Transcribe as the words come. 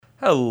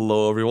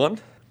Hello, everyone.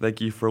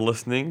 Thank you for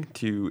listening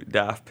to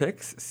Daft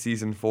Picks,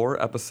 Season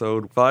 4,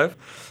 Episode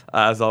 5.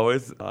 As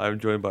always, I'm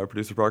joined by our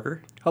producer,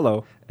 Parker.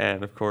 Hello.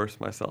 And, of course,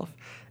 myself.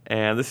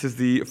 And this is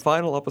the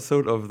final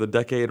episode of the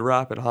Decade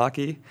Wrap in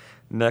Hockey.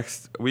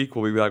 Next week,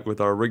 we'll be back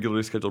with our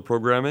regularly scheduled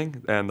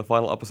programming and the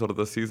final episode of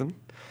this season.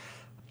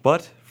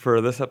 But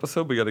for this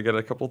episode, we got to get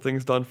a couple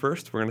things done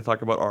first. We're going to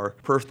talk about our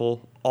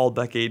personal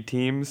all-decade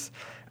teams,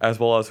 as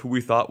well as who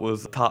we thought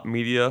was top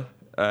media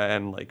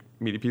and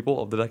media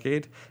people of the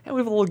decade, and we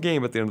have a little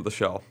game at the end of the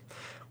show.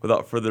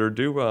 Without further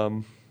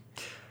ado,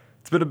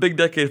 it's been a big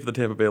decade for the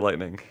Tampa Bay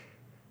Lightning.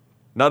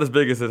 Not as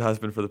big as it has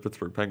been for the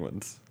Pittsburgh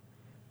Penguins.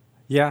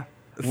 Yeah.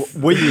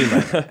 What do you mean by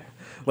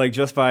that?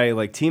 Just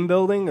by team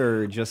building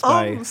or just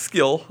by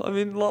skill? I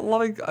mean,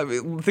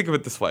 think of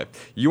it this way: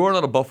 you are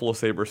not a Buffalo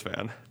Sabres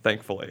fan,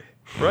 thankfully,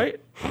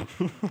 right?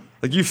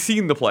 You've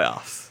seen the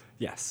playoffs.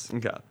 Yes.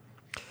 Okay.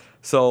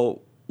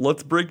 So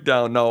let's break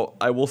down. Now,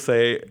 I will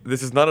say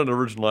this is not an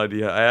original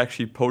idea. I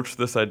actually poached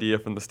this idea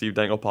from the Steve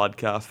Dangle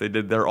podcast. They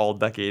did their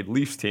all-decade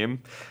Leafs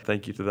team.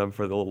 Thank you to them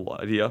for the little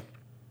idea.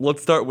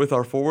 Let's start with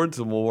our forwards,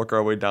 and we'll work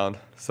our way down.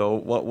 So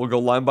we'll go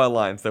line by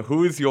line. So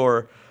who is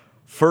your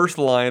first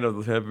line of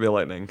the Tampa Bay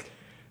Lightning?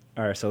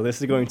 All right, so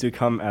this is going to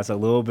come as a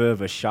little bit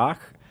of a shock,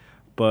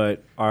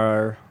 but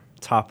our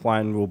top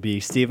line will be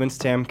Steven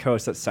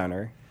Stamkos at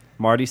center,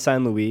 Marty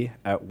St. Louis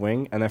at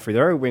wing, and then for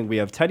the other wing, we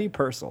have Teddy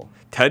Purcell.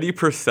 Teddy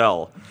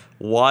Purcell.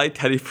 Why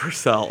Teddy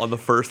Purcell on the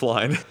first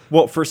line?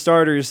 Well, for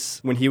starters,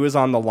 when he was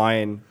on the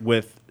line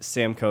with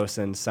Stamkos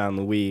and St.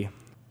 Louis,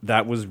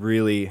 that was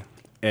really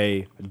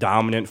a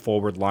dominant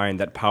forward line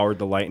that powered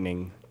the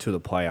Lightning to the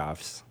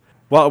playoffs.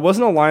 Well, it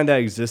wasn't a line that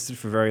existed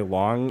for very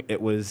long.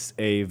 It was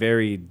a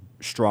very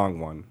strong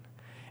one.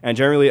 And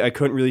generally, I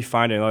couldn't really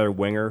find another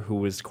winger who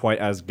was quite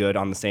as good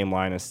on the same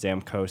line as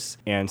Stamkos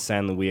and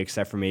St. Louis,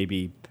 except for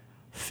maybe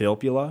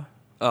Filppula.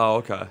 Oh,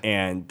 okay.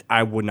 And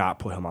I would not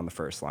put him on the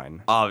first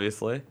line.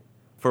 Obviously.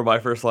 For my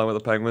first line with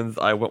the Penguins,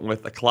 I went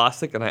with a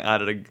classic, and I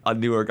added a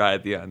newer guy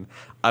at the end.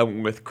 I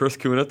went with Chris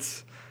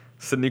Kunitz,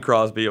 Sidney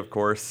Crosby, of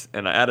course,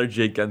 and I added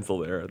Jake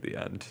Gensel there at the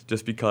end,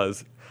 just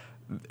because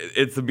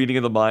it's the meeting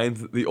of the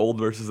minds, the old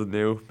versus the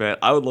new. Man,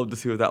 I would love to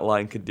see what that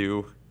line could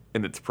do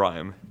in its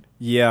prime.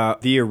 Yeah,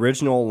 the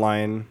original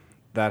line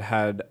that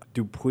had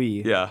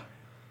Dupuis,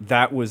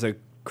 that was a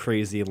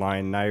crazy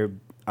line. And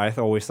I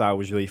always thought it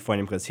was really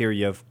funny because here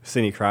you have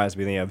Sidney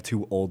Crosby and you have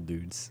two old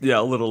dudes. Yeah,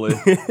 literally.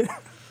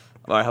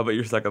 All right, how about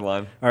your second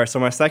line? All right, so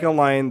my second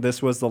line,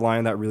 this was the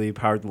line that really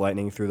powered the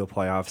Lightning through the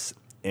playoffs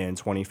in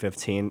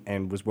 2015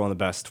 and was one of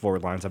the best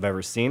forward lines I've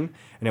ever seen.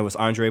 And it was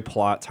Andre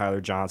Palat,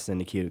 Tyler Johnson, and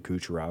Nikita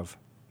Kucherov.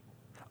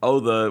 Oh,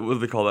 what do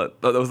they call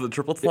that? That was the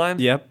triplets line?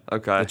 Yep.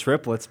 Okay. The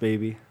triplets,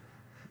 baby.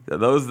 Yeah,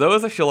 that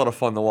was actually a lot of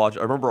fun to watch.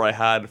 I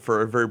remember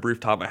for a very brief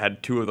time, I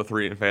had 2 of the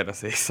 3 in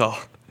fantasy, so.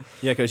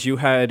 Yeah, because you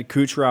had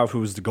Kucherov, who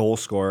was the goal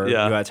scorer.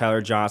 Yeah. You had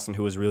Tyler Johnson,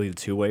 who was really the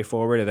two-way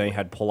forward. And then you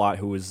had Palat,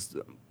 who was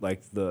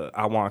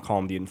I want to call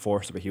him the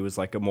enforcer, but he was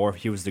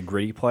he was the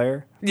gritty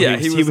player. Yeah,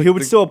 he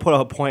would still put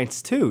up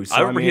points, too. So,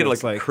 I remember he had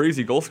a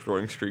crazy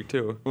goal-scoring streak,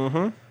 too.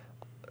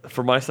 Mm-hmm.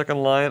 For my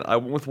second line, I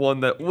went with one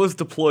that was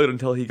deployed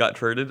until he got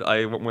traded.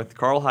 I went with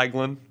Carl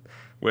Hagelin,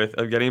 with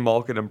Evgeny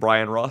Malkin and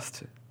Brian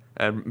Rust.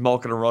 And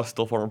Malkin and Rust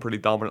still form a pretty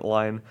dominant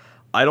line.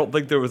 I don't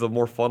think there was a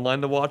more fun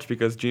line to watch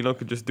because Gino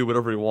could just do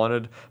whatever he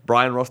wanted.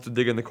 Brian Rust would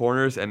dig in the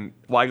corners, and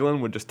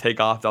Hagelin would just take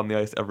off down the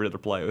ice every other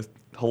play. It was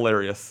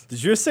hilarious.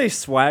 Did you just say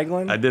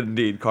Swaglin? I did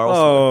indeed.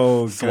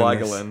 Carl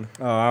Swaglin.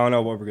 Oh, I don't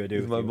know what we're going to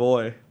do. He's my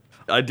boy.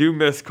 I do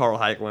miss Carl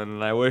Hagelin,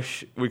 and I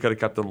wish we could have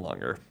kept him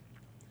longer.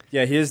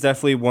 Yeah, he is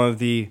definitely one of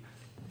the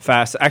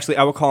fast. Actually,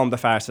 I would call him the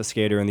fastest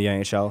skater in the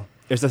NHL.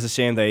 It's just a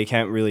shame that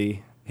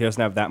he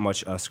doesn't have that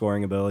much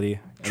scoring ability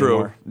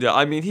anymore. Yeah,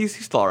 I mean,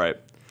 he's still all right.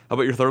 How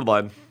about your third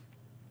line?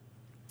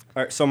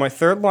 All right, so my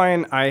third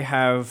line, I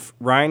have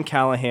Ryan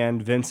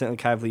Callahan, Vincent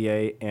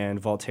Cavalier, and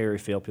Valtteri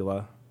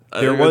Filppula.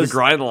 There was the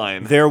grind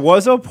line. There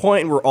was a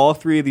point where all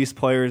 3 of these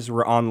players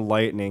were on the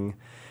Lightning,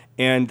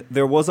 and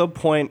there was a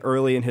point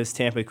early in his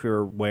Tampa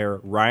career where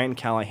Ryan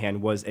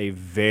Callahan was a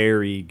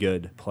very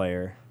good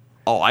player.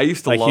 Oh, I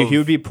used to love... He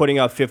would be putting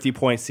up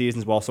 50-point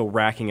seasons while also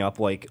racking up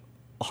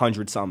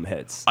 100-something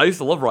hits. I used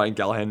to love Ryan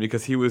Callahan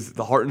because he was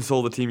the heart and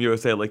soul of the Team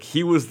USA.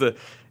 He was the...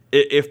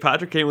 If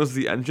Patrick Kane was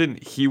the engine,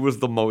 he was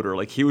the motor.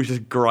 He was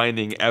just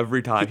grinding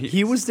every time.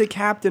 He was the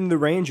captain of the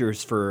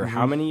Rangers for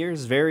how many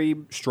years? Very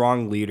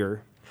strong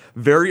leader.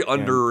 Very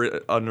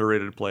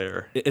underrated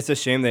player. It's a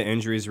shame that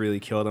injuries really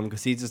killed him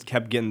because he just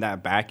kept getting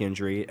that back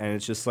injury, and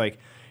it's just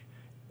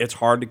it's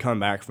hard to come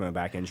back from a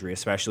back injury,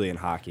 especially in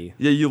hockey.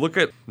 Yeah, you look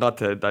at, not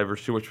to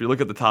diverge too much, but you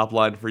look at the top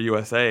line for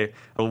USA,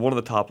 and one of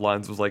the top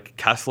lines was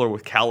Kessler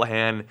with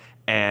Callahan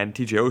and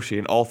TJ Oshie,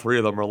 and all 3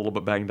 of them are a little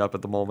bit banged up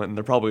at the moment, and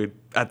they're probably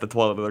at the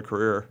twilight of their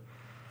career.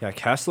 Yeah,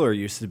 Kessler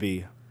used to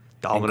be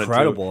dominant,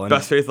 incredible.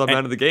 Best face-off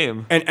man of the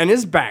game. And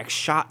his back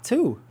shot,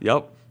 too.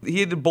 Yep.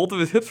 He had both of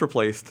his hips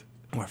replaced.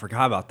 Oh, I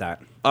forgot about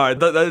that. All right,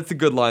 that's a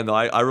good line, though.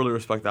 I really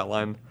respect that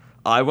line.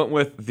 I went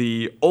with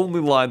the only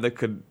line that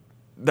could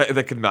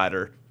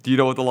matter. Do you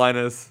know what the line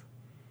is?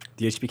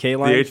 The HBK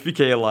line? The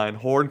HBK line.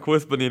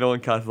 Hornquist, Bonino,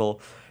 and Kessel.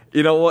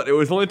 You know what? It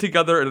was only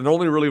together, and it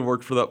only really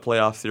worked for that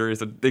playoff series.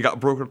 They got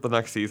broken up the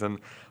next season.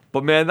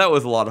 But man, that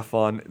was a lot of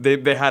fun.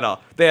 They had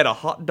a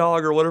hot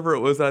dog or whatever it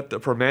was that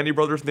Permane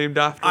Brothers named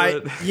after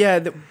it.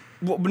 Yeah,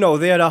 no,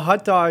 they had a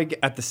hot dog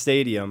at the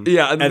stadium.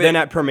 Yeah, and then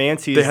at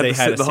Permante's they had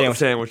a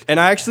sandwich. And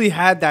I actually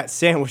had that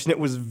sandwich, and it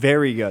was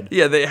very good.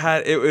 Yeah, they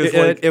had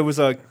it was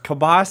a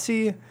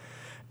kibasi,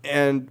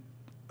 and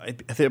I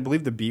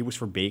believe the B was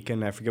for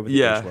bacon. I forget what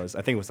the H was.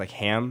 I think it was like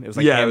ham. It was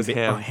like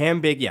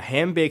ham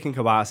bacon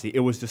kibasi.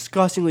 It was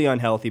disgustingly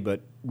unhealthy, but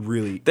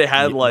really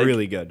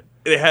really good.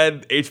 They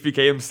had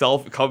HBK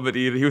himself come and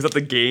eat. He was at the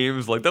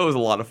games. Like, that was a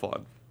lot of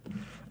fun.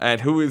 And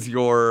who's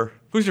your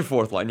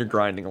fourth line? Your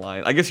grinding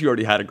line? I guess you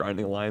already had a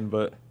grinding line,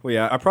 but well,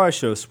 yeah, I probably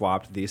should have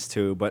swapped these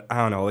two, but I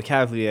don't know. The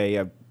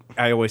Cavalier,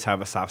 I always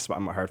have a soft spot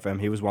in my heart for him.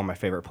 He was one of my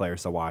favorite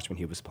players to watch when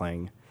he was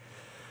playing.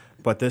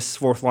 But this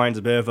fourth line is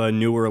a bit of a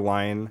newer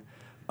line,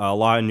 a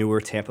lot of newer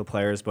Tampa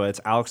players, but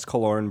it's Alex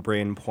Killorn,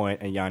 Brayden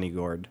Point, and Yanni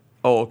Gourde.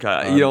 Oh,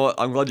 okay. You know what?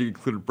 I'm glad you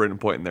included Brayden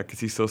Point in there because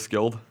he's so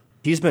skilled.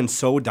 He's been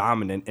so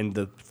dominant in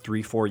the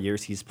 3-4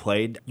 years he's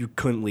played. You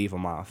couldn't leave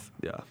him off.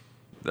 Yeah,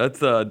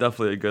 that's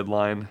definitely a good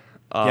line.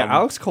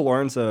 Alex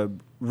Killorn's a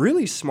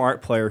really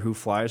smart player who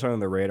flies under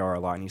the radar a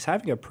lot, and he's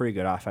having a pretty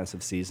good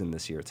offensive season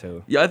this year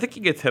too. Yeah, I think he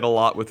gets hit a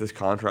lot with his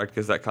contract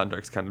because that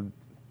contract's kind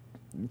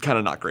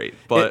of not great.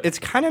 But it's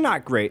kind of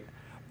not great,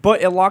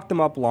 but it locked him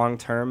up long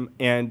term,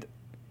 and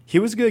he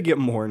was going to get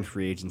more in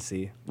free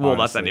agency. Well,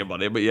 honestly. that's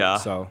anybody, but yeah.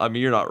 So I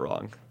mean, you're not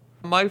wrong.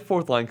 My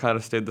fourth line kind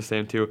of stayed the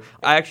same too.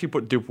 I actually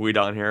put Dupuis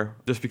down here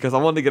just because I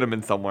wanted to get him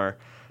in somewhere.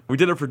 We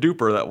did it for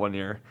Duper that one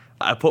year.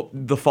 I put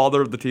the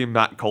father of the team,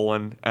 Matt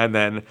Cullen, and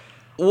then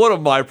one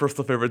of my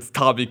personal favorites,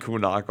 Tommy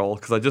Kuhnhackl,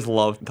 because I just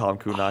love Tom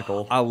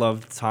Kuhnhackl. I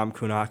loved Tom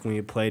Kuhnhackl when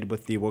he played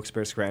with the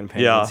Wilkes-Barre Scranton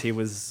Penguins. Yeah. He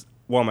was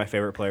one of my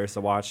favorite players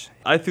to watch.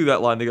 I threw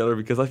that line together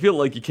because I feel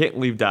like you can't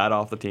leave Dad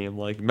off the team.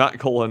 Like, Matt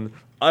Cullen,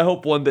 I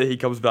hope one day he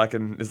comes back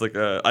and is like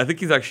I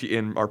think he's actually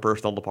in our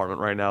personnel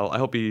department right now. I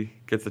hope he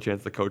gets the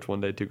chance to coach one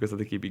day too because I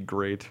think he'd be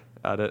great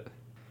at it.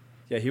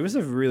 Yeah, he was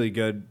a really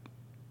good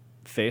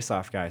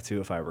face-off guy too,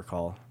 if I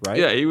recall, right?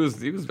 Yeah, he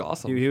was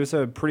awesome. He was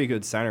a pretty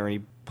good center, and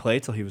he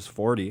played till he was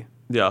 40.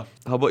 Yeah.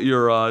 How about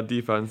your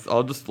defense?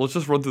 Let's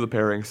just run through the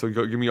pairings. So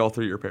give me all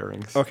three of your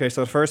pairings. Okay, so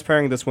the first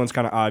pairing, this one's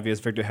kind of obvious.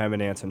 Victor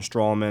Hedman, Anton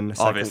Stralman.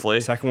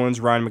 Obviously. Second one's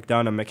Ryan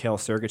McDonough and Mikhail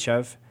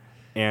Sergachev.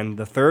 And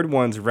the third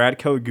one's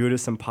Radko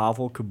Gudas and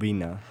Pavel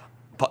Kubina.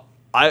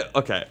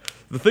 Okay.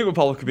 The thing with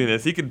Pavel Kubina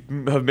is he could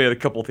have made a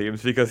couple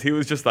teams because he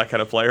was just that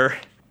kind of player.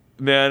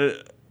 Man,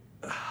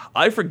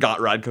 I forgot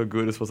Radko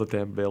Gudas was a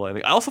Tampa Bay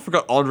Lightning. I also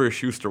forgot Andre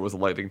Schuster was a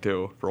Lightning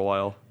too for a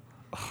while.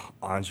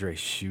 Andre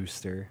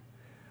Schuster.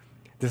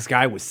 This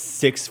guy was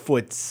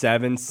 6'7",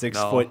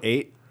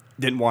 6'8".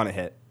 Didn't want to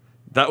hit.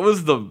 That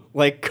was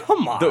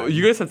come on.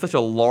 You guys had such a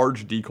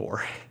large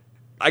decor.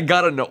 I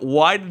gotta know,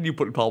 why did you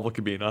put Pavel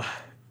Kubina?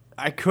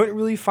 I couldn't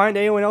really find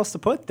anyone else to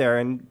put there,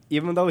 and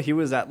even though he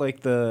was at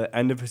the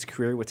end of his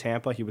career with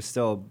Tampa, he was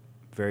still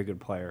a very good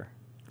player.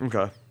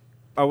 Okay.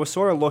 I was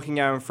sort of looking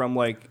at him from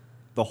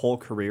the whole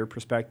career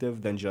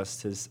perspective than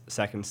just his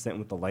second stint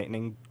with the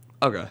Lightning.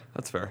 Okay,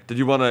 that's fair. Did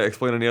you want to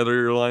explain any other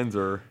of your lines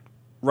or?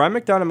 Ryan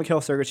McDonough and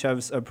Mikhail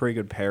Sergachev's a pretty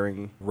good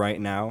pairing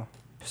right now.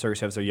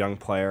 Sergachev's a young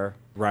player.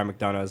 Ryan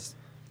McDonough's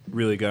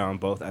really good on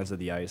both ends of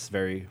the ice.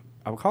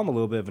 I would call him a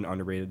little bit of an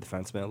underrated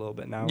defenseman a little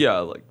bit now.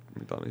 Yeah,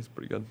 McDonough's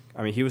pretty good.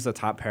 I mean, he was the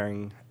top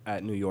pairing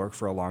at New York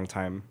for a long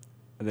time.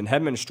 And then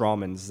Hedman and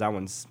Stralman's, that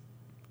one's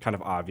kind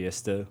of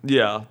obvious too.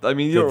 Yeah, I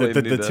mean, you don't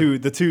really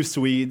need the two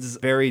Swedes,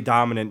 very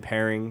dominant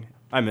pairing.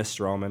 I miss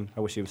Stralman.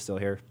 I wish he was still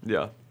here.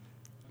 Yeah.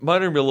 Mine are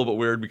going to be a little bit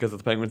weird because the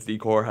Penguins'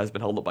 decor has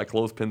been held up by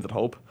clothespins and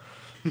hope.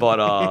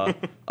 But I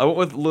went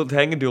with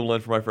Letang and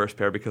Dumoulin for my first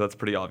pair because that's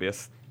pretty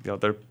obvious. You know,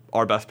 they're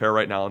our best pair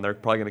right now, and they're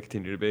probably going to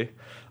continue to be.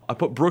 I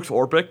put Brooks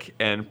Orpik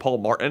and Paul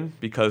Martin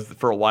because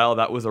for a while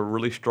that was a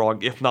really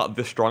strong, if not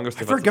the strongest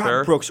defensive pair. I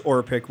forgot Brooks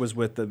Orpik was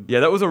with them.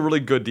 Yeah, that was a really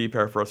good D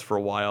pair for us for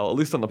a while, at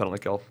least on the penalty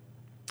kill.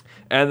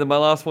 And then my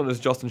last one is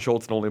Justin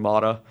Schultz and Ole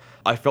Mata.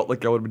 I felt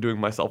like I would have been doing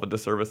myself a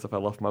disservice if I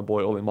left my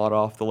boy Ole Mata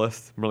off the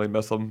list. Really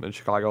miss him in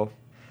Chicago.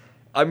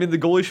 I mean, the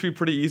goalies should be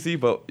pretty easy,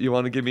 but you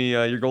want to give me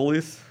your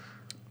goalies?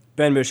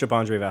 Ben Bishop,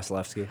 Andrei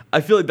Vasilevsky.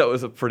 I feel like that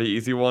was a pretty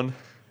easy one.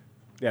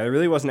 Yeah, there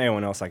really wasn't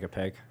anyone else I could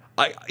pick.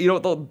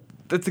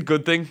 That's a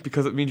good thing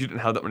because it means you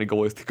didn't have that many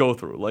goalies to go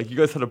through. You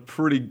guys had a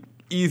pretty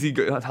easy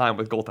time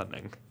with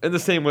goaltending. In the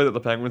same way that the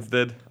Penguins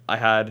did, I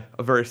had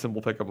a very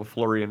simple pickup of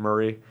Fleury and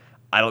Murray.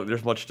 I don't think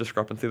there's much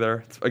discrepancy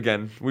there.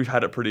 Again, we've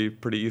had it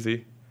pretty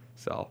easy.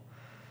 So,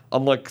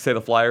 unlike, say,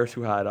 the Flyers,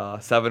 who had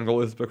 7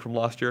 goalies to pick from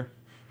last year.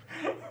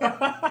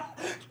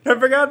 I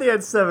forgot they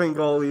had 7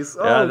 goalies.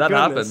 Yeah, that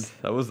happened.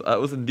 That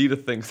was indeed a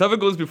thing. 7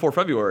 goalies before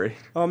February.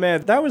 Oh,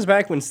 man. That was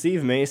back when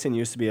Steve Mason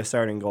used to be a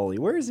starting goalie.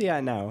 Where is he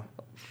at now?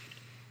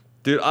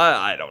 Dude,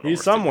 I don't know.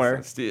 He's somewhere.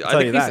 I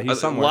think he's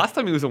somewhere. Last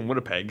time he was in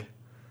Winnipeg.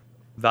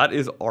 That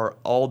is our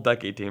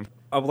all-decade team.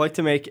 I would like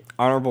to make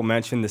honorable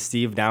mention to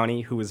Steve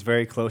Downey, who was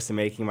very close to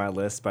making my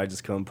list, but I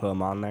just couldn't put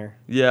him on there.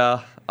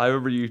 Yeah, I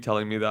remember you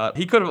telling me that.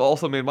 He could have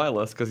also made my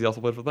list because he also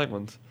played for the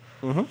Penguins.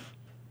 Mm-hmm.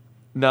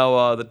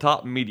 Now, the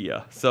top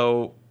media.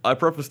 So I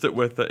prefaced it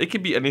with it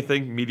can be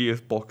anything: media,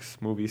 books,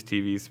 movies,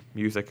 TVs,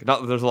 music.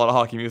 Not that there's a lot of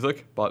hockey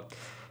music, but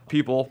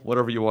people,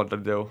 whatever you want to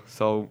do.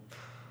 So,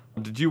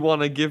 did you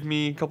want to give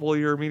me a couple of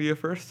your media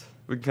first?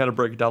 We can kind of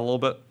break it down a little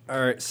bit. All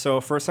right,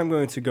 so first I'm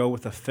going to go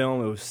with a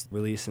film. It was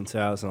released in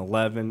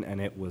 2011, and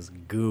it was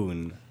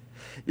Goon.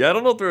 Yeah, I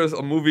don't know if there's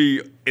a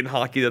movie in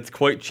hockey that's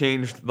quite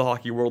changed the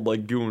hockey world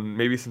like Goon,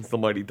 maybe since The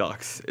Mighty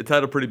Ducks. It's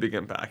had a pretty big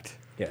impact.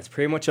 Yeah, it's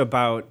pretty much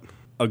about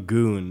a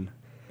goon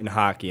in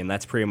hockey, and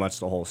that's pretty much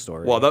the whole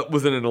story. Wow, that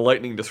was an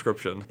enlightening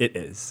description. It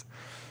is.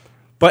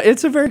 But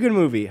it's a very good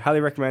movie. Highly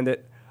recommend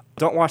it.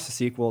 Don't watch the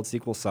sequel. The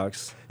sequel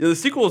sucks. Yeah, the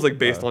sequel was like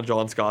based on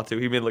John Scott too.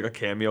 He made like a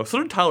cameo. So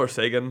did Tyler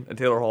Sagan and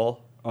Taylor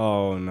Hall.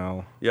 Oh,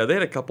 no. Yeah, they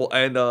had a couple,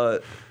 and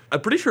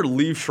I'm pretty sure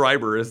Liev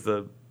Schreiber is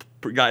the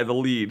guy, the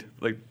lead,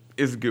 like,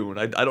 is Goon.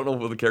 I don't know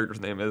what the character's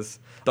name is.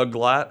 Doug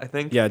Glatt, I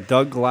think? Yeah,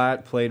 Doug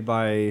Glatt, played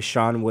by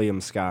Sean William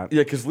Scott.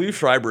 Yeah, because Liev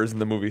Schreiber is in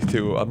the movies,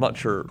 too. I'm not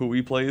sure who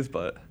he plays,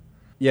 but...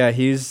 Yeah,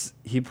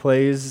 he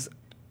plays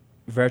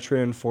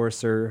veteran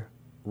enforcer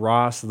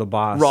Ross the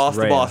Boss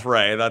the Boss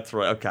Ray, that's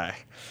right, okay.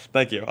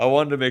 Thank you. I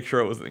wanted to make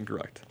sure it was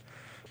incorrect.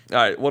 All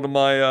right, one of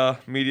my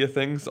media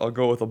things, I'll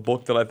go with a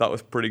book that I thought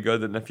was pretty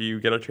good, and if you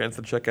get a chance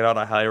to check it out,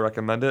 I highly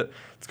recommend it.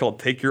 It's called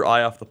Take Your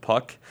Eye Off the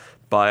Puck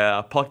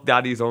by Puck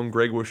Daddy's own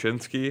Greg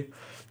Wyshynski.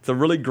 It's a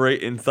really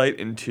great insight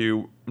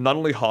into not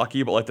only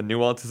hockey, but like the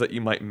nuances that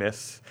you might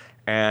miss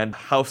and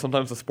how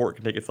sometimes the sport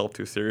can take itself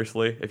too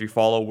seriously. If you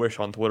follow Wish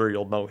on Twitter,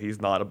 you'll know he's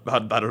not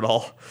about that at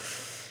all.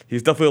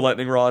 He's definitely a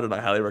lightning rod, and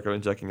I highly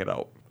recommend checking it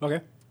out.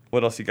 Okay.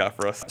 What else you got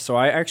for us? So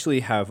I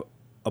actually have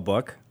a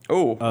book.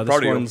 Oh,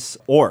 this one's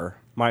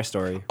My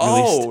Story.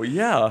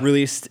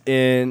 Released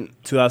in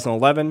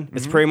 2011.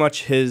 It's pretty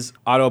much his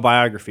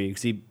autobiography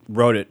because he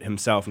wrote it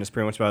himself, and it's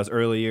pretty much about his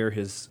early year,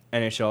 his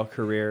NHL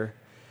career.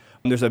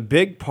 And there's a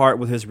big part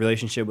with his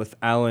relationship with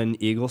Alan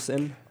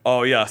Eagleson.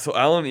 Oh, yeah. So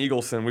Alan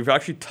Eagleson, we've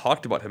actually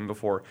talked about him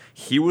before.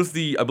 He was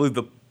I believe,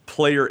 the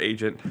player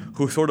agent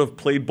who sort of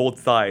played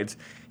both sides.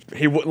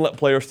 He wouldn't let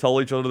players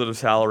tell each other their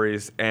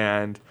salaries,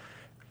 and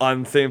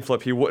on the same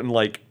flip, he wouldn't,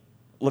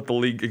 let the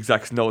league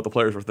execs know what the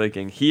players were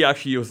thinking. He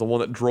actually was the one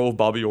that drove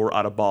Bobby Orr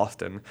out of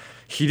Boston.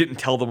 He didn't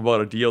tell them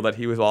about a deal that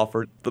he was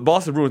offered. The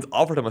Boston Bruins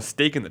offered him a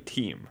stake in the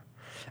team,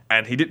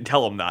 and he didn't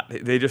tell them that.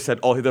 They just said,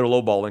 oh, they're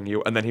lowballing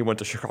you, and then he went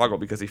to Chicago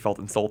because he felt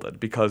insulted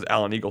because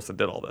Alan Eagleson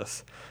did all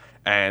this.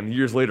 And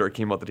years later, it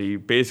came out that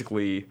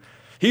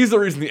he's the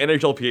reason the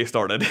NHLPA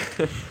started.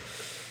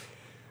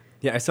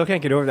 Yeah, I still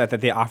can't get over that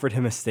they offered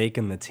him a stake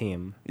in the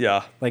team.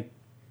 Yeah. That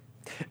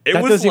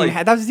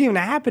doesn't even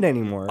happen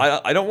anymore.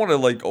 I don't want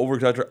to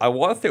over-exaggerate. I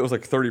want to say it was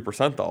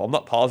 30% though. I'm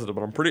not positive,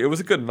 but it was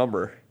a good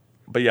number.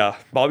 But yeah,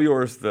 Bobby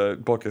Orr's the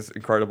book is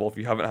incredible. If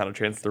you haven't had a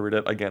chance to read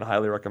it, again,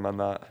 highly recommend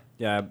that.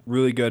 Yeah,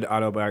 really good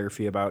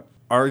autobiography about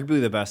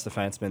arguably the best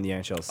defenseman in the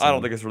NHL scene. I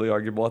don't think it's really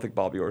arguable. I think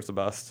Bobby Orr's the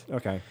best.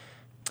 Okay.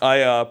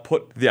 I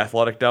put The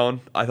Athletic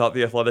down. I thought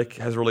The Athletic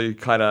has really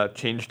kind of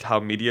changed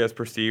how media is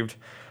perceived.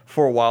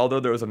 For a while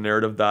there was a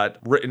narrative that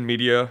written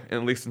media,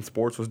 at least in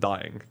sports, was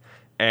dying.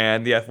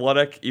 And The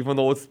Athletic, even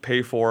though it's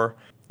paid for,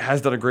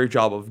 has done a great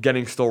job of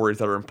getting stories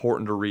that are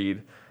important to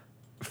read,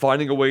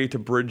 finding a way to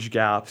bridge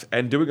gaps,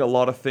 and doing a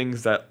lot of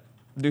things that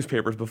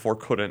newspapers before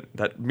couldn't,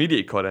 that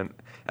media couldn't.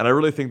 And I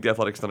really think The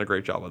Athletic's done a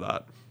great job of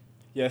that.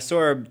 Yeah,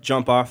 sort of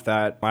jump off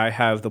that. I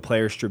have the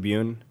Players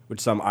Tribune,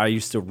 which I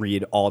used to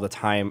read all the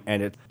time,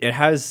 and it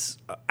has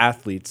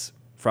athletes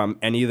from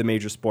any of the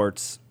major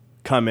sports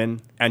come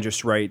in and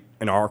just write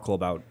an article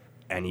about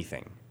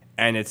anything.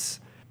 And it's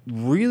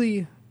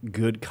really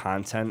good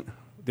content.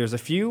 There's a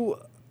few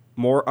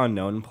more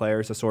unknown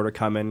players that sort of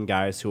come in,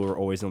 guys who are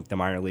always in the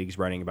minor leagues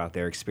writing about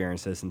their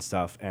experiences and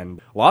stuff.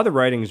 And a lot of the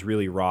writing is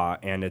really raw,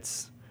 and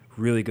it's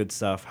really good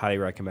stuff. Highly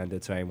recommend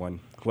it to anyone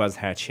who hasn't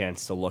had a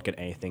chance to look at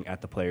anything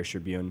at the Players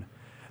Tribune.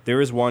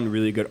 There is one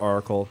really good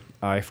article.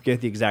 I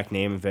forget the exact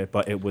name of it,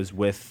 but it was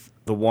with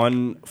the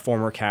one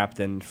former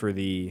captain for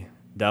the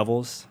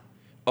Devils.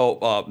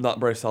 Oh, not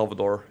Bryce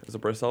Salvador. Is it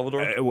Bryce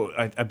Salvador?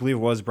 I believe it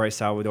was Bryce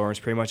Salvador. It's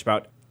pretty much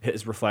about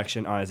his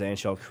reflection on his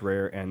NHL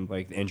career and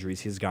the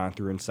injuries he's gone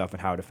through and stuff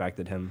and how it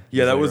affected him.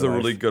 Yeah, that was a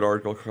really good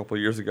article a couple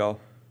of years ago.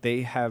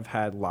 They have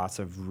had lots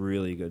of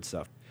really good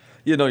stuff.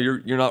 Yeah, no,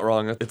 you're not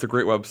wrong. It's a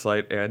great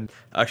website, and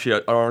actually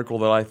an article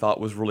that I thought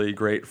was really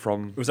great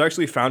from... It was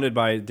actually founded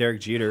by Derek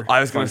Jeter. I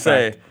was going to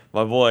say,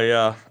 my boy,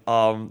 yeah.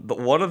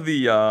 One of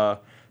the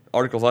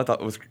articles I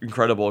thought was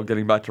incredible,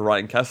 getting back to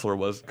Ryan Kessler,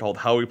 was called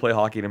How We Play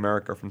Hockey in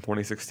America from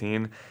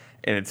 2016,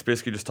 and it's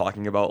basically just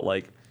talking about,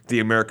 the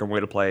American way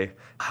to play,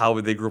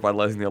 how they grew up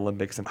idolizing the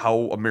Olympics, and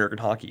how American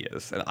hockey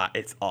is, and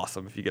it's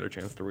awesome if you get a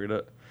chance to read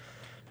it.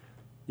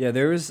 Yeah,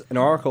 there was an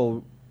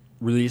article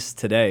released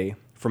today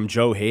from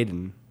Joe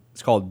Hayden.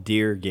 It's called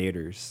Dear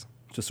Gators.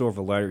 Just sort of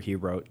a letter he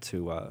wrote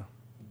to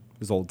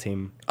his old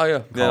team. Oh,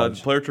 yeah. Yeah,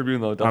 Player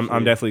Tribune, though, definitely.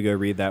 I'm definitely going to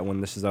read that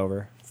when this is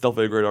over. It's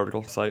definitely a great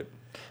article site.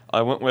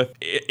 I went with,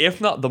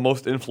 if not the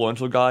most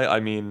influential guy, I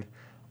mean,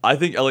 I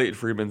think Elliot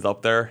Friedman's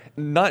up there.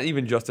 Not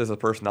even just as a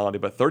personality,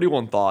 but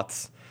 31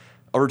 Thoughts,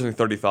 originally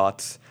 30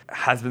 Thoughts,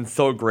 has been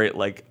so great.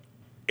 Like,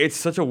 it's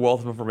such a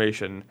wealth of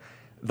information.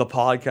 The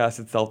podcast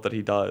itself that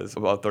he does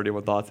about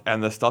 31 Thoughts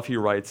and the stuff he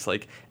writes,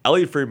 like,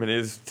 Elliot Friedman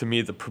is, to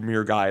me, the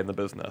premier guy in the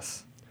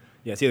business.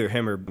 Yeah, it's either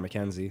him or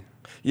Mackenzie.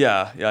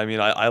 Yeah, I mean,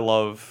 I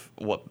love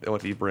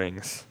what he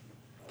brings.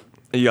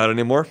 You got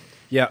any more?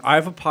 Yeah, I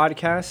have a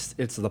podcast.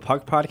 It's the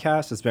Puck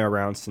Podcast. It's been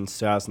around since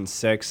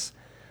 2006.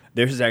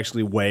 Theirs is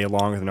actually way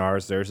longer than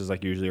ours. Theirs is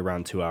like usually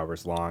around 2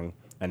 hours long.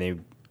 And they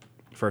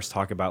first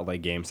talk about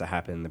like games that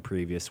happened in the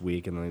previous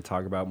week, and then they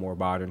talk about more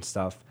modern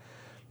stuff.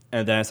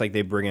 And then it's like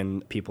they bring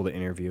in people to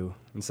interview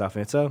and stuff.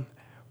 And it's a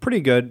pretty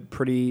good,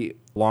 pretty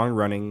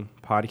long-running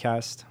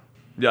podcast.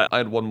 Yeah, I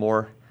had one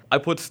more. I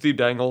put Steve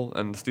Dangle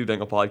and the Steve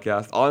Dangle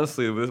podcast.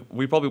 Honestly,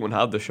 we probably wouldn't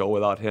have the show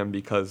without him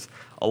because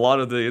a lot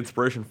of the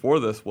inspiration for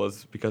this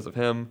was because of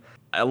him.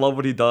 I love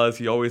what he does.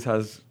 He always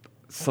has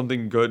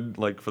something good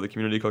like for the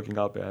community cooking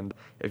up, and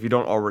if you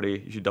don't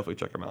already, you should definitely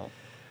check him out.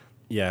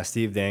 Yeah,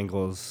 Steve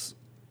Dangles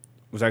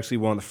was actually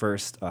one of the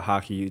first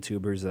hockey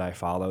YouTubers that I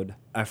followed.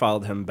 I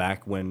followed him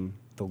back when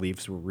the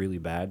Leafs were really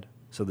bad.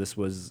 So this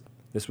was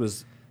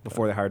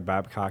before they hired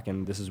Babcock,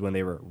 and this is when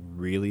they were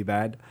really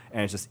bad.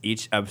 And it's just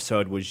each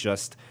episode was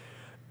just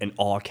in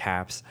all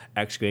caps,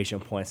 exclamation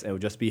points, and it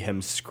would just be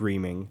him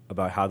screaming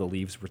about how the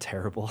Leafs were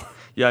terrible.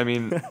 Yeah, I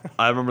mean,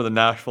 I remember the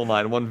Nashville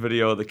 9-1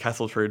 video, the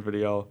Kessel trade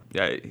video.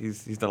 Yeah,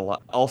 he's done a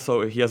lot.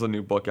 Also, he has a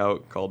new book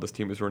out called This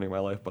Team Is Ruining My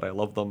Life, but I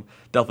love them.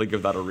 Definitely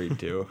give that a read,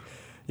 too.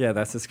 Yeah,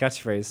 that's his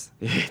catchphrase.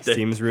 This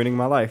team is ruining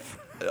my life.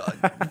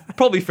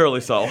 Probably fairly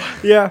so.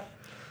 Yeah,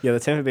 the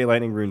Tampa Bay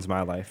Lightning ruins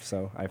my life,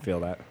 so I feel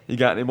that. You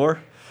got any more?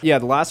 Yeah,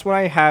 the last one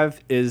I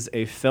have is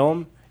a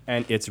film,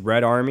 and it's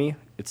Red Army.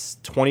 It's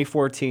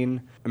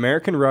 2014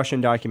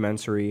 American-Russian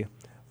documentary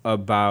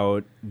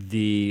about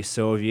the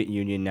Soviet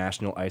Union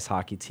national ice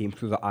hockey team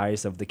through the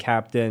eyes of the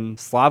captain,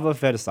 Slava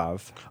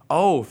Fedosov.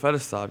 Oh,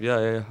 Fedosov.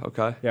 Yeah,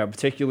 okay. Yeah,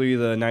 particularly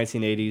the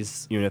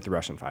 1980s unit, the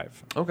Russian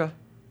Five. Okay.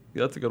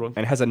 Yeah, that's a good one.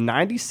 And it has a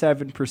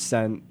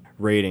 97%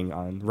 rating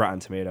on Rotten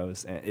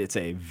Tomatoes, and it's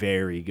a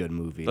very good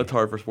movie. That's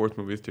hard for sports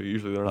movies, too.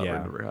 Usually they're not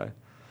rated very high.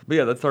 But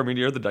yeah, that's our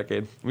media of the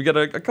decade. We got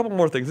a couple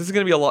more things. This is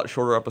going to be a lot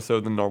shorter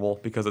episode than normal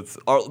because it's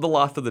the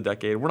last of the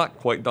decade. We're not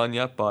quite done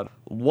yet, but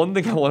one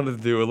thing I wanted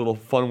to do, a little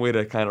fun way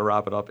to kind of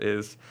wrap it up,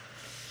 is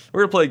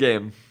we're going to play a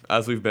game,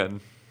 as we've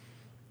been.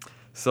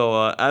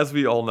 So, as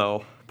we all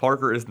know,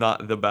 Parker is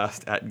not the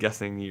best at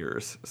guessing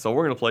years. So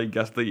we're going to play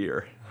Guess the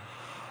Year.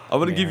 I'm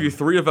going to give you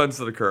 3 events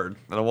that occurred,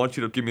 and I want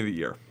you to give me the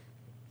year.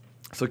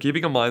 So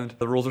keeping in mind,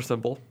 the rules are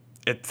simple.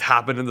 It's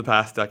happened in the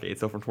past decade,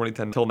 so from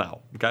 2010 till now,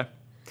 okay?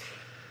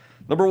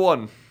 Number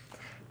 1,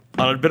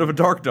 on a bit of a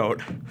dark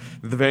note,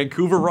 the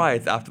Vancouver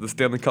riots after the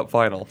Stanley Cup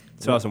final.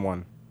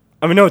 2001.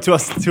 I mean, no,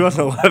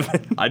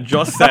 2011. I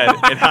just said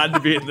it had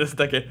to be in this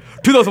decade.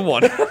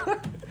 2001.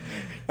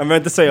 I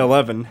meant to say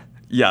 11.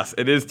 Yes,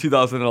 it is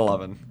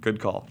 2011.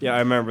 Good call. Yeah, I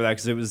remember that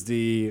because it was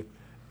the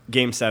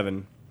Game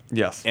 7.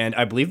 Yes. And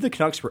I believe the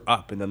Canucks were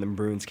up, and then the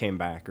Bruins came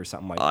back or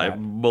something like that. I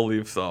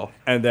believe so.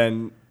 And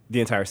then the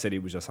entire city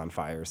was just on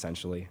fire,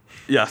 essentially.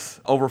 Yes,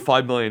 over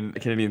 $5 million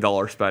Canadian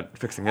dollars spent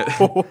fixing it.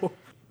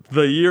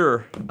 The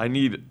year, I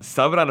need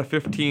 7 out of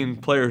 15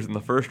 players in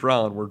the first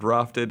round were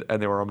drafted, and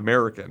they were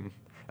American.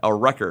 A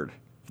record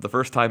for the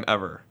first time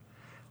ever.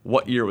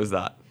 What year was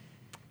that?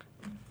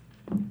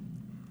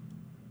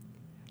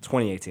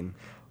 2018.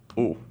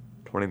 Ooh,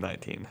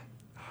 2019.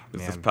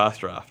 This is Man. past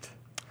draft.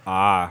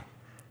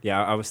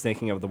 Yeah, I was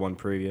thinking of the one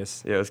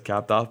previous. Yeah, it was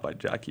capped off by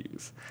Jack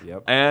Hughes.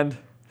 Yep. And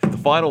the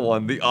final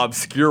one, the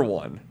obscure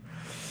one.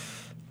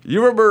 You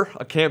remember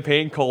a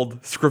campaign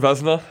called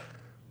Scrivezna?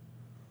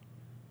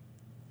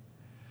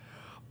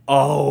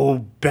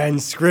 Oh, Ben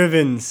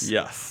Scrivens.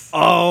 Yes.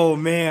 Oh,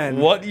 man.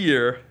 What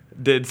year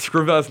did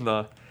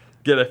Scrivezna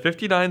get a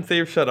 59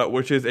 save shutout,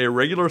 which is a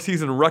regular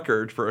season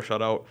record for a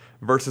shutout,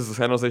 versus the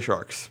San Jose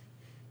Sharks?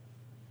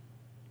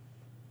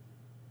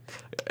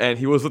 And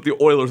he was with the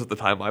Oilers at the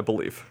time, I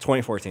believe.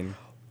 2014.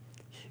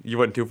 You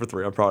went 2 for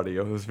 3. I'm proud of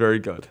you. It was very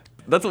good.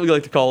 That's what we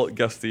like to call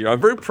Guess the Year.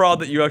 I'm very proud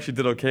that you actually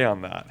did okay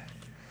on that.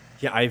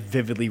 Yeah, I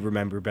vividly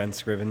remember Ben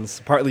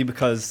Scrivens, partly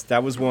because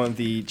that was one of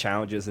the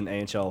challenges in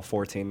AHL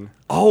 14.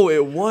 Oh,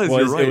 it was.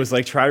 You're right. It was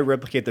like try to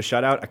replicate the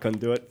shutout. I couldn't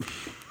do it.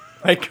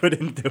 I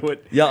couldn't do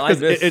it. Yeah,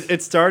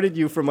 it started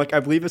you from like I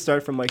believe it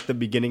started from like the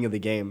beginning of the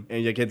game,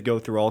 and you had to go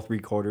through all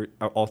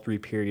three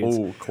periods.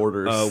 Oh,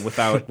 quarters.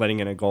 Without letting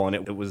in a goal, and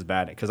it was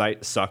bad because I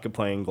suck at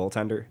playing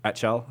goaltender at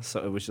Chell,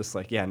 so it was just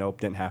like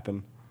nope, didn't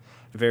happen.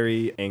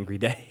 Very angry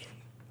day.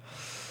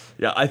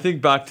 Yeah, I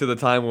think back to the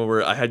time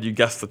when I had you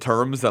guess the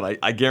terms, and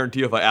I guarantee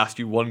you if I asked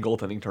you one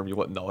goaltending term, you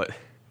wouldn't know it.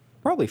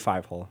 Probably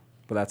 5-hole,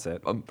 but that's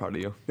it. I'm proud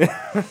of you. It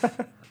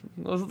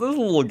was a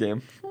little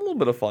game, a little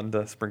bit of fun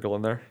to sprinkle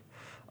in there.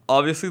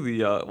 Obviously,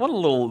 the one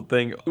little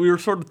thing, we were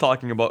sort of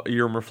talking about a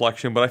year in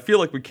reflection, but I feel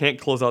like we can't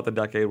close out the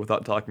decade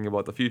without talking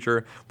about the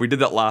future. We did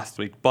that last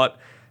week, but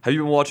have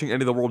you been watching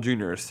any of the World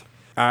Juniors?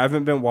 I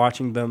haven't been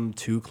watching them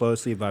too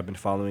closely, but I've been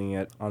following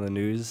it on the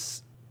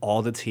news.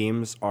 All the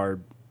teams are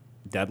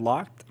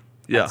deadlocked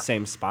at the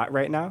same spot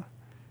right now,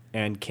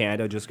 and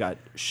Canada just got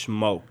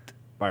smoked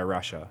by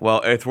Russia.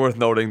 Well, it's worth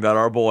noting that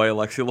our boy,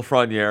 Alexis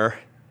Lafreniere,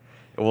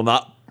 will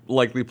not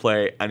likely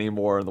play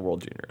anymore in the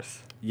World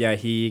Juniors. Yeah,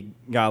 he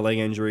got a leg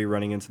injury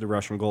running into the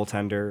Russian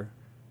goaltender.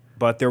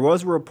 But there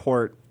was a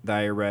report that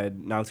I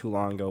read not too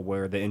long ago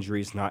where the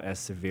injury is not as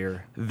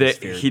severe.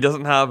 He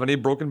doesn't have any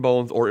broken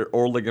bones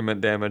or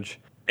ligament damage.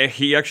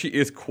 He actually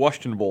is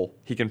questionable.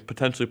 He can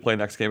potentially play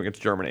next game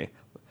against Germany.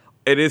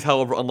 It is,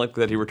 however,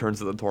 unlikely that he returns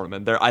to the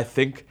tournament. I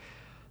think,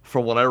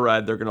 from what I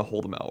read, they're going to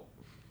hold him out,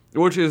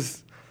 which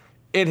is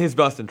in his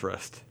best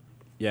interest.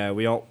 Yeah,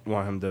 we don't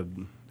want him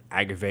to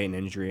aggravate an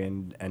injury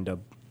and end up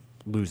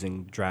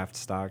losing draft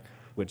stock,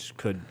 which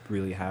could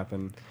really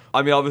happen.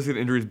 I mean, obviously, the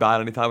injury is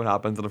bad anytime it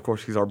happens, and of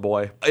course, he's our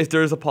boy. If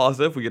there's a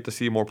positive, we get to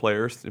see more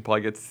players. You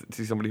probably get to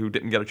see somebody who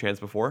didn't get a chance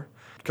before.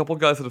 A couple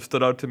of guys that have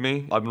stood out to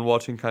me, I've been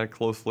watching kind of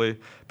closely.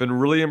 Been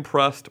really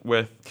impressed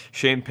with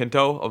Shane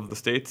Pinto of the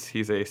States.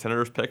 He's a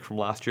Senators pick from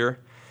last year,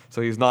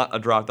 so he's not a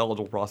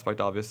draft-eligible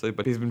prospect, obviously,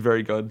 but he's been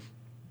very good.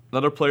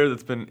 Another player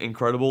that's been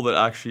incredible that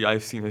actually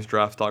I've seen his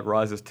draft stock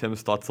rise is Tim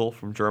Stutzel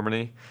from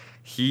Germany.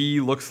 He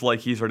looks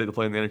like he's ready to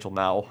play in the NHL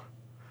now.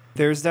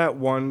 There's that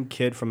one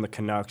kid from the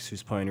Canucks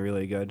who's playing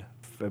really good.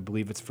 I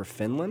believe it's for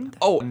Finland.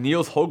 Oh,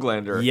 Niels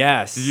Höglander.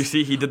 Yes. Did you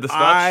see he did the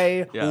stretch?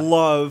 I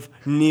love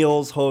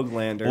Niels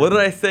Höglander. What did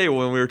I say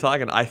when we were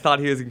talking? I thought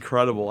he was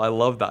incredible. I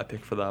love that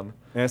pick for them.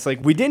 And it's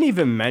like, we didn't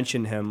even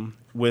mention him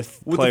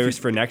with players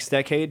for next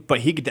decade, but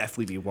he could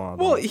definitely be one of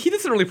them. Well, he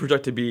doesn't really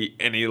project to be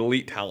an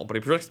elite talent, but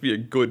he projects to be a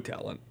good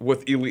talent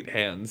with elite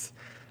hands.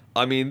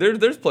 I mean,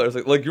 there's players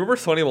like you remember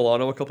Sonny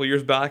Milano a couple of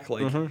years back,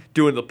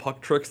 doing the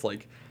puck tricks.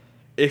 Like,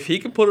 if he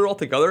can put it all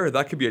together,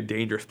 that could be a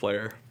dangerous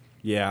player.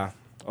 Yeah.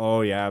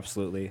 Oh yeah,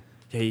 absolutely.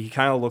 Yeah, he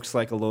kind of looks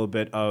like a little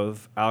bit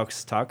of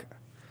Alex Tuck.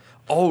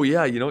 Oh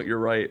yeah, you know what? You're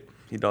right.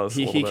 He does.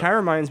 He kind of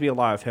reminds me a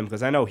lot of him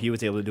because I know he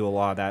was able to do a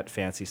lot of that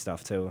fancy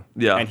stuff too.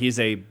 Yeah. And he's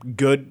a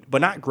good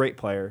but not great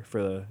player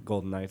for the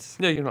Golden Knights.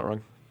 Yeah, you're not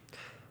wrong.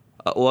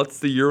 Well, that's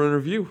the year in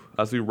review.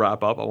 As we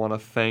wrap up, I want to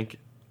thank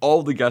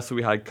all the guests that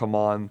we had come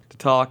on to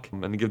talk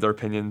and give their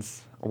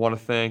opinions. I want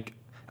to thank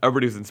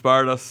everybody who's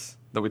inspired us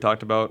that we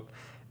talked about.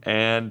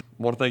 And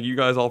I want to thank you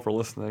guys all for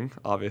listening,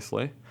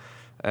 obviously.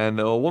 And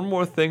one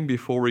more thing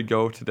before we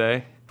go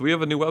today. We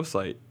have a new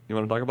website. You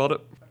want to talk about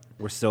it?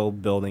 We're still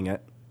building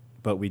it,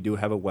 but we do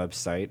have a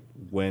website.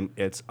 When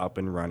it's up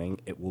and running,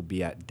 it will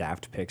be at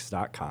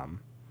daftpicks.com.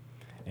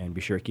 And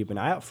be sure to keep an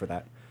eye out for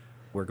that.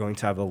 We're going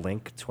to have a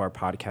link to our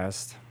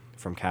podcast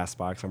from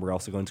CastBox, and we're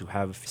also going to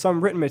have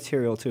some written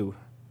material, too,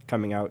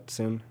 coming out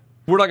soon.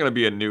 We're not going to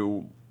be a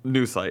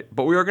new site,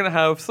 but we are going to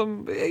have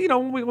some,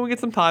 when we get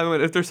some time,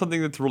 if there's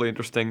something that's really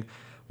interesting,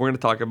 we're going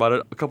to talk about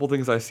it. A couple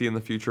things I see in the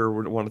future.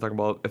 We want to talk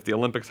about if the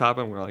Olympics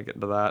happen. We're going to get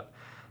into that.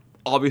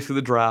 Obviously,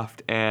 the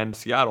draft and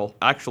Seattle.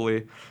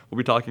 Actually, we'll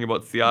be talking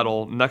about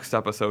Seattle next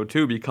episode,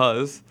 too,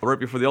 because right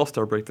before the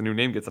All-Star break, the new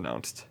name gets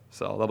announced.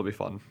 So that'll be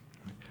fun.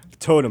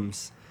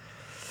 Totems.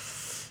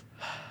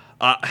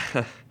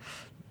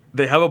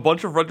 They have a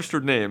bunch of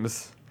registered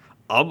names.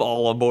 I'm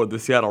all on board the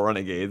Seattle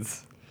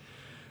Renegades.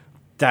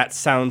 That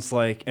sounds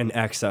like an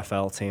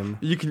XFL team.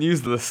 You can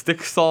use the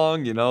stick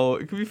song, it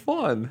could be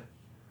fun.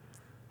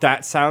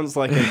 That sounds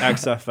like an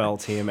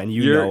XFL team, and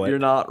you know it. You're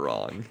not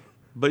wrong.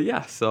 But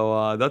yeah,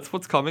 so that's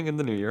what's coming in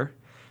the new year.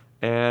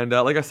 And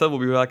like I said, we'll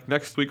be back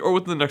next week, or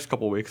within the next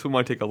couple of weeks. We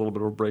might take a little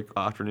bit of a break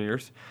after New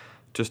Year's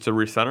just to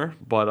recenter.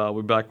 But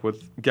we'll be back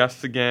with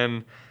guests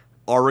again,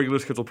 our regular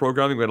scheduled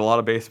programming. We had a lot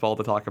of baseball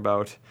to talk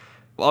about.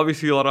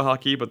 Obviously, a lot of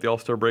hockey, but the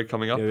All-Star break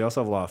coming up. Yeah, we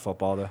also have a lot of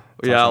football to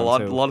a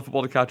lot of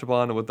football to catch up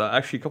on. And with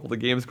actually a couple of the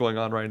games going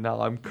on right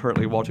now, I'm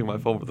currently watching my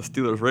phone with the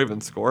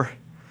Steelers-Ravens score.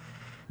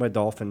 My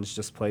Dolphins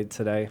just played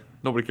today.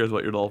 Nobody cares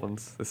about your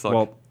Dolphins. They suck.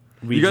 Well,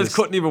 you guys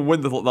couldn't even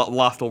win the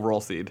last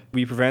overall seed.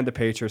 We prevented the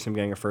Patriots from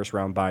getting a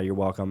first-round bye. You're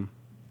welcome.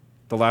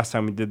 The last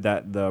time we did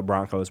that, the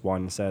Broncos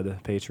won instead of the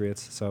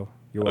Patriots, so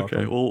you're welcome.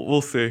 Okay,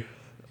 we'll see.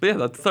 But yeah,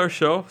 that's our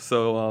show.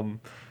 So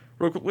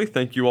real quickly,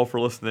 thank you all for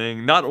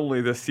listening, not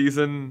only this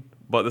season,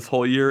 but this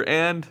whole year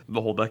and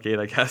the whole decade,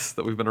 I guess,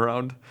 that we've been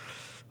around.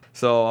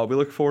 So we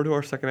look forward to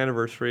our second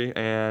anniversary,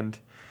 and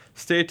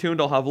stay tuned.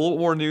 I'll have a little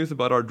more news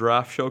about our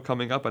draft show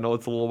coming up. I know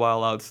it's a little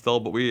while out still,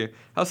 but we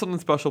have something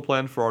special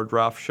planned for our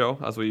draft show,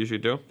 as we usually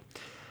do.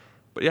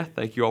 But yeah,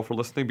 thank you all for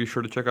listening. Be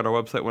sure to check out our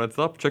website when it's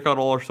up. Check out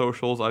all our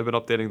socials. I've been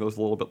updating those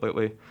a little bit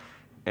lately.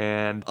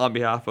 And on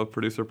behalf of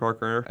producer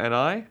Parker and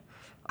I,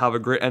 have a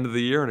great end of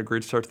the year and a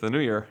great start to the new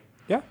year.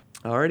 Yeah.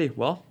 Alrighty,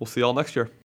 well, we'll see you all next year.